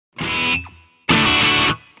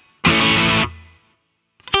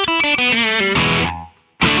Hey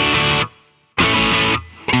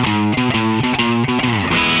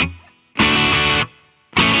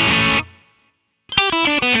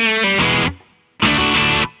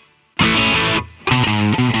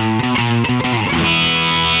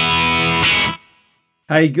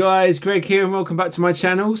guys, Greg here and welcome back to my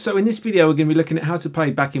channel. So in this video we're going to be looking at how to play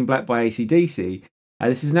Back in Black by ACDC.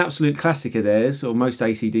 This is an absolute classic of theirs, or most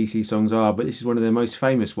ACDC songs are, but this is one of their most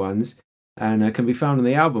famous ones and can be found on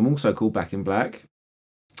the album also called Back in Black.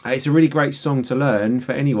 It's a really great song to learn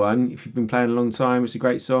for anyone. If you've been playing a long time, it's a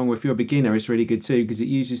great song, or if you're a beginner it's really good too because it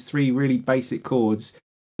uses three really basic chords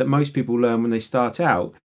that most people learn when they start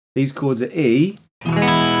out. These chords are E,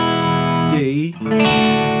 D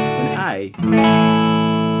and A.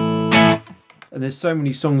 And there's so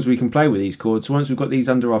many songs we can play with these chords. So once we've got these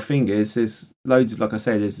under our fingers, there's loads of, like I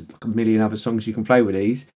say, there's like a million other songs you can play with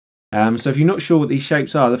these. So if you're not sure what these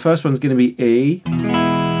shapes are, the first one's going to be E.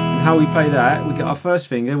 And how we play that, we get our first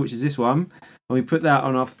finger, which is this one, and we put that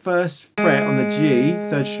on our first fret on the G,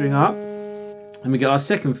 third string up. And we get our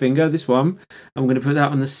second finger, this one, and we're going to put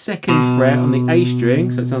that on the second fret on the A string,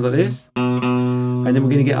 so it sounds like this. And then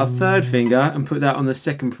we're going to get our third finger and put that on the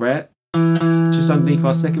second fret, just underneath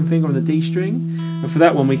our second finger on the D string. And for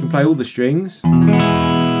that one we can play all the strings, so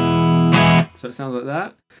it sounds like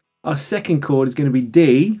that. Our second chord is going to be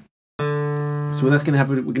D, so that's going to have,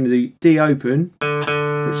 we're going to do D open,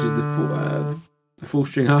 which is the fourth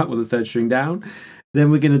string up or the third string down. Then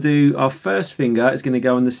we're going to do our first finger, it's going to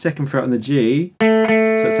go on the second fret on the G, so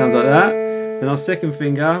it sounds like that. Then our second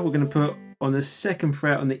finger we're going to put on the second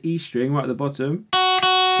fret on the E string right at the bottom,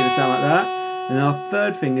 it's going to sound like that. And then our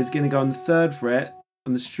third finger is going to go on the third fret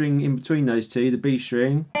on the string in between those two, the B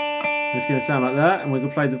string. And it's going to sound like that. And we're going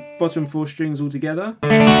to play the bottom four strings all together.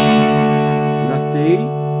 And that's D.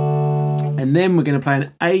 And then we're going to play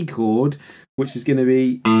an A chord, which is going to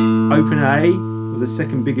be open A, with the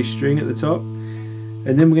second biggest string at the top.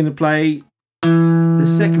 And then we're going to play the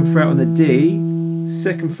second fret on the D,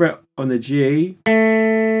 second fret on the G,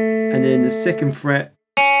 and then the second fret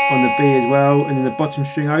on the B as well, and then the bottom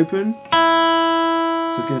string open.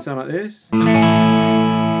 So it's going to sound like this.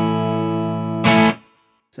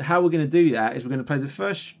 So how we're going to do that is we're going to play the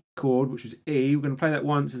first chord, which was E. We're going to play that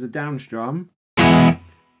once as a down strum.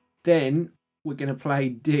 Then we're going to play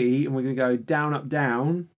D, and we're going to go down, up,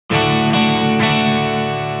 down. And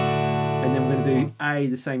then we're going to do A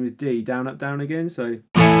the same as D, down, up, down again. So we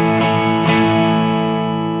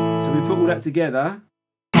put all that together.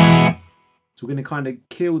 So we're going to kind of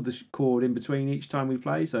kill the chord in between each time we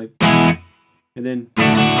play. So, and then,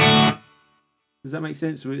 does that make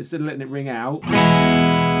sense? So instead of letting it ring out,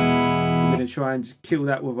 we're going to try and just kill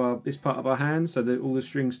that with this part of our hand so that all the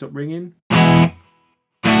strings stop ringing.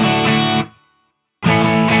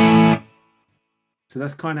 So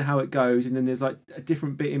that's kind of how it goes, and then there's like a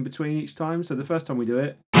different bit in between each time. So the first time we do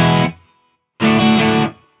it, we're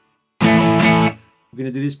going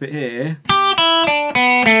to do this bit here.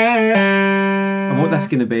 And what that's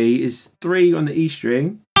going to be is 3 on the E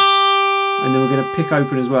string, and then we're going to pick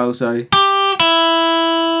open as well. So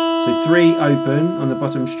 3 open on the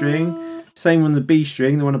bottom string, same on the B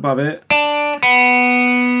string, the one above it.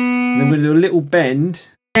 And then we're going to do a little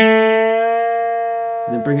bend,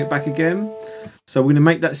 and then bring it back again. So we're going to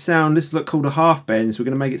make that sound, this is like called a half bend, so we're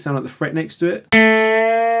going to make it sound like the fret next to it.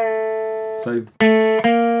 So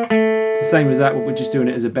it's the same as that, but we're just doing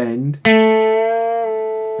it as a bend.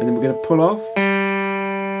 And then we're going to pull off.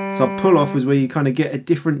 So pull off is where you kind of get a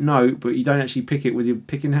different note, but you don't actually pick it with your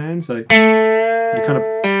picking hand. So you kind of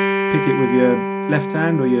pick it with your left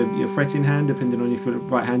hand or your fretting hand, depending on if you're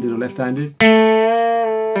right-handed or left-handed.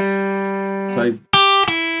 So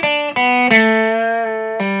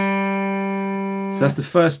that's the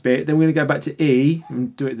first bit. Then we're going to go back to E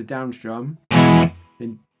and do it as a down strum.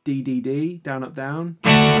 Then D, D, D, down, up, down.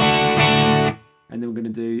 And then we're going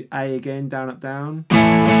to do A again, down, up, down.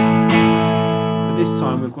 But this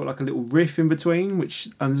time we've got like a little riff in between, which,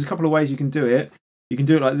 and there's a couple of ways you can do it. You can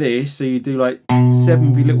do it like this, so you do like 7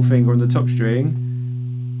 with your little finger on the top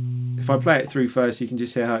string. If I play it through first, you can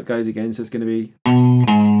just hear how it goes again. So it's going to be.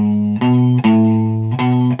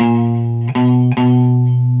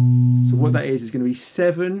 So what that is going to be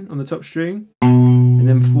 7 on the top string, and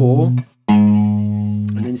then 4, and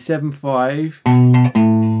then 7, 5.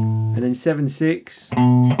 And then 7, 6,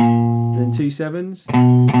 and then 2 7s.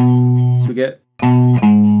 So we get.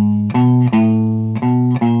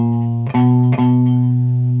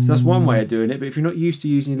 So that's one way of doing it. But if you're not used to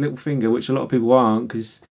using your little finger, which a lot of people aren't,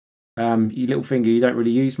 because your little finger you don't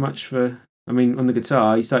really use much for I mean, on the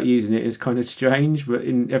guitar, you start using it, it's kind of strange, but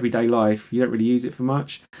in everyday life, you don't really use it for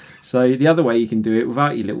much. So the other way you can do it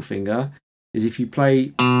without your little finger is if you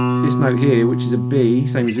play this note here, which is a B,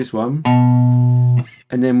 same as this one,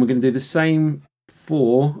 and then we're going to do the same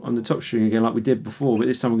 4 on the top string again like we did before, but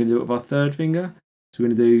this time we're going to do it with our third finger. So we're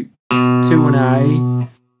going to do 2 on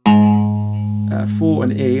A, 4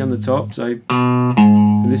 on E on the top, so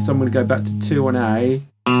and this time I'm going to go back to 2 on A,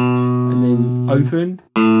 and then open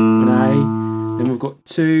on A, then we've got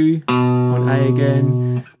 2 on A again,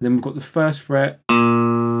 and then we've got the first fret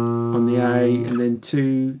on the A, and then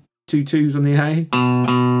two 2s on the A,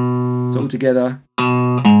 so all together.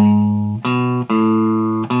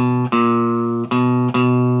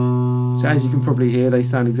 So as you can probably hear, they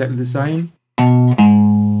sound exactly the same.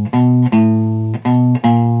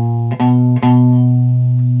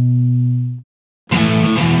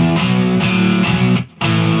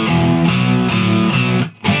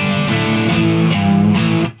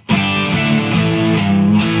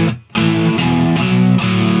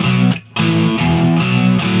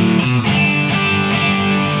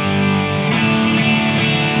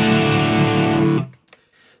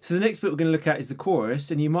 So the next bit we're going to look at is the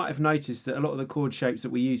chorus, and you might have noticed that a lot of the chord shapes that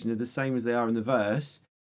we're using are the same as they are in the verse.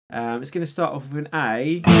 It's going to start off with an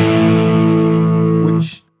A,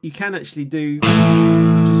 which you can actually do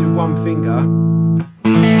just with one finger,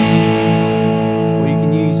 or you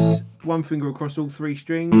can use one finger across all 3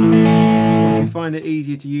 strings. Or if you find it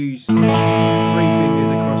easier to use 3 fingers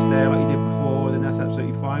across there like you did before, then that's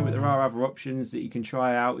absolutely fine, but there are other options that you can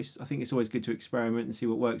try out. I think it's always good to experiment and see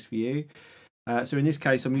what works for you. So in this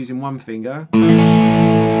case, I'm using one finger. So we've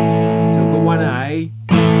got one A,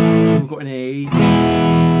 we've got an E,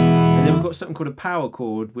 and then we've got something called a power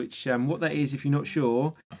chord, which what that is, if you're not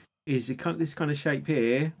sure, is this kind of shape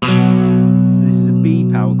here. This is a B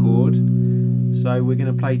power chord. So we're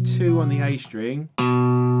going to play 2 on the A string,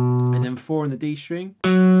 and then 4 on the D string.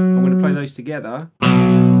 I'm going to play those together,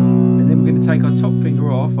 and then we're going to take our top finger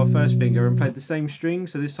off, our first finger, and play the same string.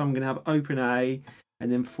 So this time I'm going to have open A, and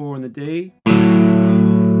then 4 on the D,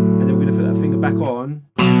 and then we're going to put that finger back on,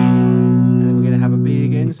 and then we're going to have a B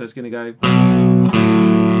again, so it's going to go.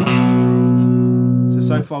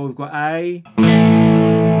 So far we've got A, we've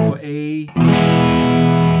got E,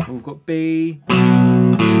 we've got B,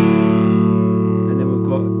 and then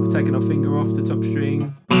we've taken our finger off the top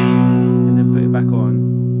string, and then put it back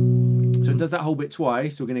on. So it does that whole bit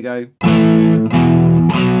twice. We're going to go.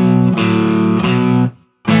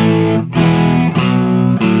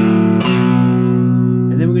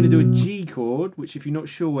 Then we're going to do a G chord, which if you're not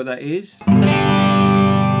sure what that is,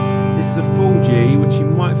 this is a full G, which you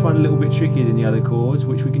might find a little bit trickier than the other chords,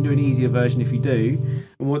 which we can do an easier version if you do.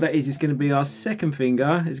 And what that is going to be our second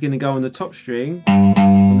finger is going to go on the top string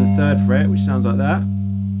on the 3rd fret, which sounds like that.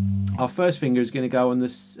 Our first finger is going to go on the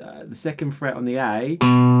 2nd fret on the A,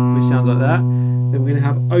 which sounds like that. Then we're going to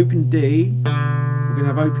have open D, we're going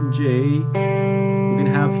to have open G, we're going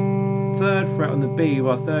to have 3rd fret on the B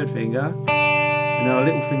with our 3rd finger. And then our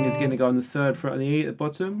little finger is going to go on the 3rd fret on the E at the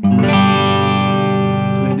bottom. So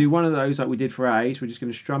we're going to do one of those like we did for A, so we're just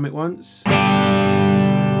going to strum it once.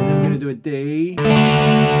 And then we're going to do a D.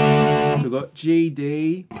 So we've got G,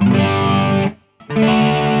 D. And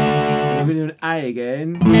then we're going to do an A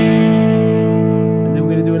again. And then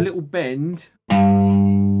we're going to do a little bend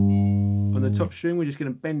on the top string. We're just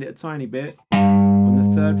going to bend it a tiny bit on the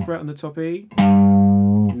 3rd fret on the top E.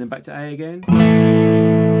 And then back to A again.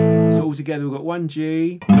 So all together we've got one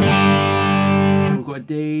G, we've got a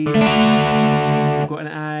D, we've got an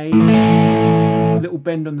A, a little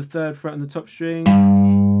bend on the 3rd fret on the top string,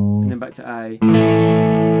 and then back to A.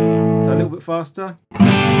 So a little bit faster.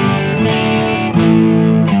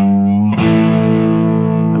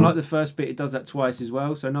 And like the first bit, it does that twice as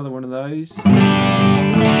well, so another one of those.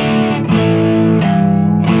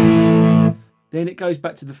 Then it goes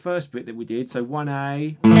back to the first bit that we did, so one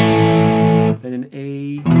A, then an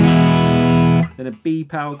E, then a B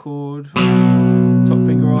power chord, top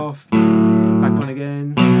finger off, back on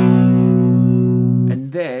again,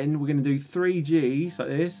 and then we're going to do 3 Gs like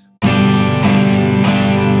this, and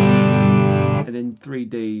then 3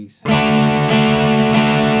 Ds,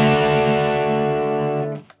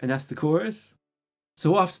 and that's the chorus.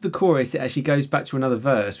 So after the chorus, it actually goes back to another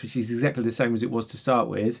verse, which is exactly the same as it was to start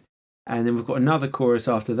with. And then we've got another chorus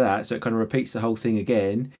after that, so it kind of repeats the whole thing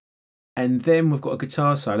again. And then we've got a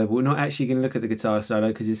guitar solo, but we're not actually going to look at the guitar solo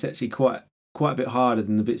because it's actually quite a bit harder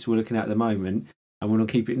than the bits we're looking at the moment. And we're going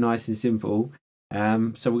to keep it nice and simple.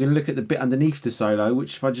 So we're going to look at the bit underneath the solo,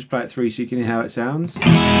 which if I just play it through so you can hear how it sounds.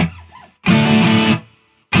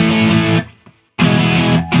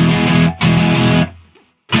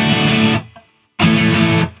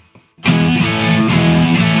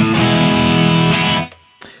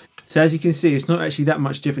 So as you can see, it's not actually that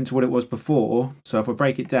much different to what it was before. So if I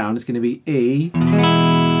break it down, it's going to be E,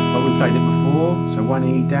 like we played it before. So 1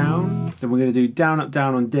 E down. Then we're going to do down, up,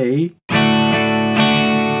 down on D. And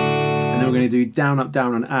then we're going to do down, up,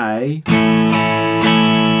 down on A.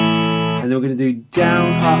 And then we're going to do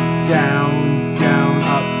down, up, down, down,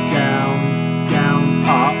 up, down, down,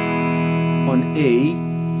 up on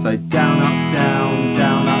E. So down, up, down,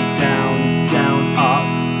 down, up, down, down,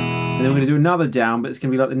 up. And then we're going to do another down, but it's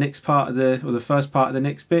going to be like the next part of the, or the first part of the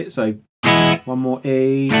next bit. So one more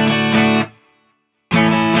E. And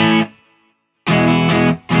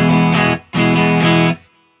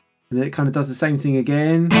then it kind of does the same thing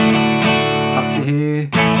again, up to here.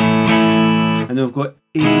 And then we've got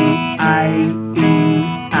E, A, E,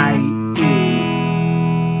 A,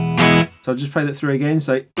 E. So I'll just play that through again.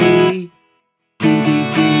 So E, D,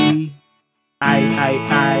 D, D, A, A,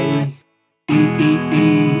 A, E, E, E,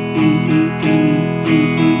 E, E, E, E, E,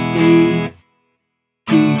 E,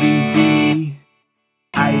 D, D, D,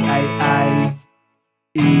 A, A, A,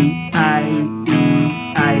 E, A,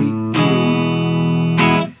 E, A,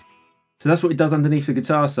 E. So that's what it does underneath the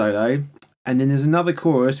guitar solo. And then there's another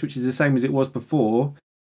chorus, which is the same as it was before.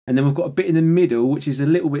 And then we've got a bit in the middle, which is a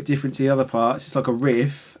little bit different to the other parts. It's like a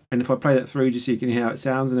riff. And if I play that through, just so you can hear how it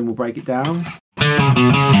sounds, and then we'll break it down.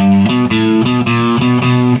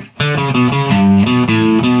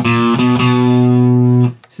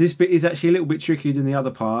 So this bit is actually a little bit trickier than the other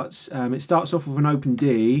parts. It starts off with an open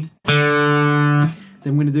D. Then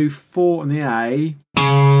we're going to do 4 on the A.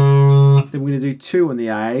 Then we're going to do 2 on the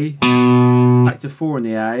A. Back to 4 on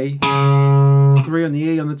the A. 3 on the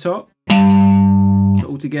E on the top. So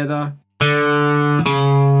all together. Then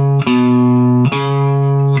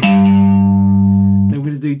we're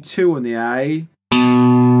going to do 2 on the A.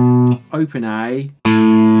 Open A.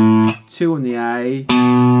 2 on the A.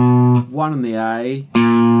 1 on the A.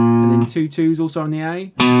 And then 2 2s also on the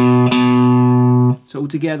A. So all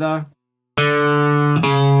together.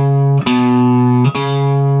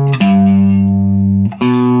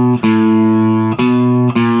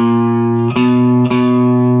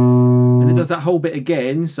 That whole bit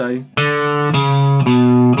again, so then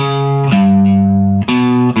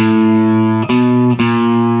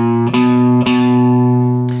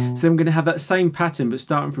we're going to have that same pattern but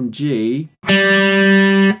starting from G.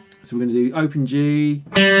 So we're going to do open G,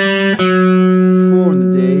 4 on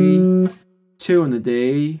the D, 2 on the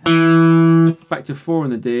D, back to 4 on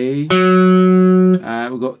the D,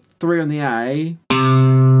 we've got 3 on the A,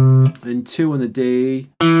 then 2 on the D,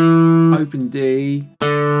 open D,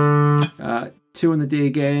 2 on the D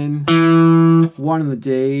again, 1 on the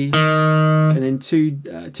D, and then two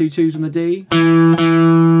 2s on the D.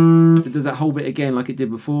 So it does that whole bit again like it did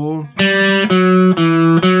before. Then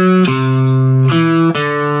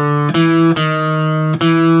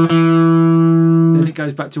it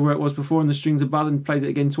goes back to where it was before on the strings above and plays it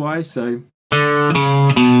again twice. So.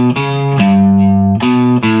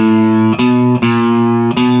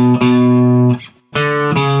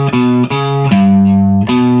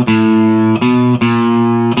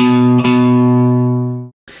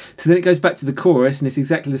 So then it goes back to the chorus and it's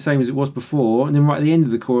exactly the same as it was before, and then right at the end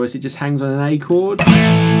of the chorus it just hangs on an A chord. And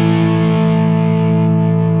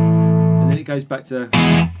then it goes back to...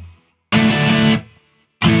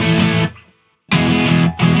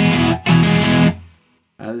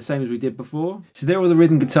 the same as we did before. So there are all the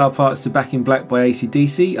rhythm guitar parts to Back in Black by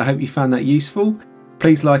ACDC. I hope you found that useful.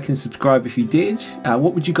 Please like and subscribe if you did.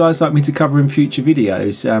 What would you guys like me to cover in future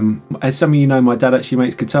videos? As some of you know, my dad actually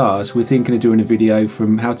makes guitars. We're thinking of doing a video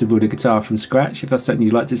from how to build a guitar from scratch, if that's something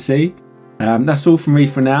you'd like to see. That's all from me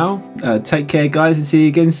for now. Take care guys, and see you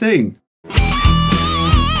again soon.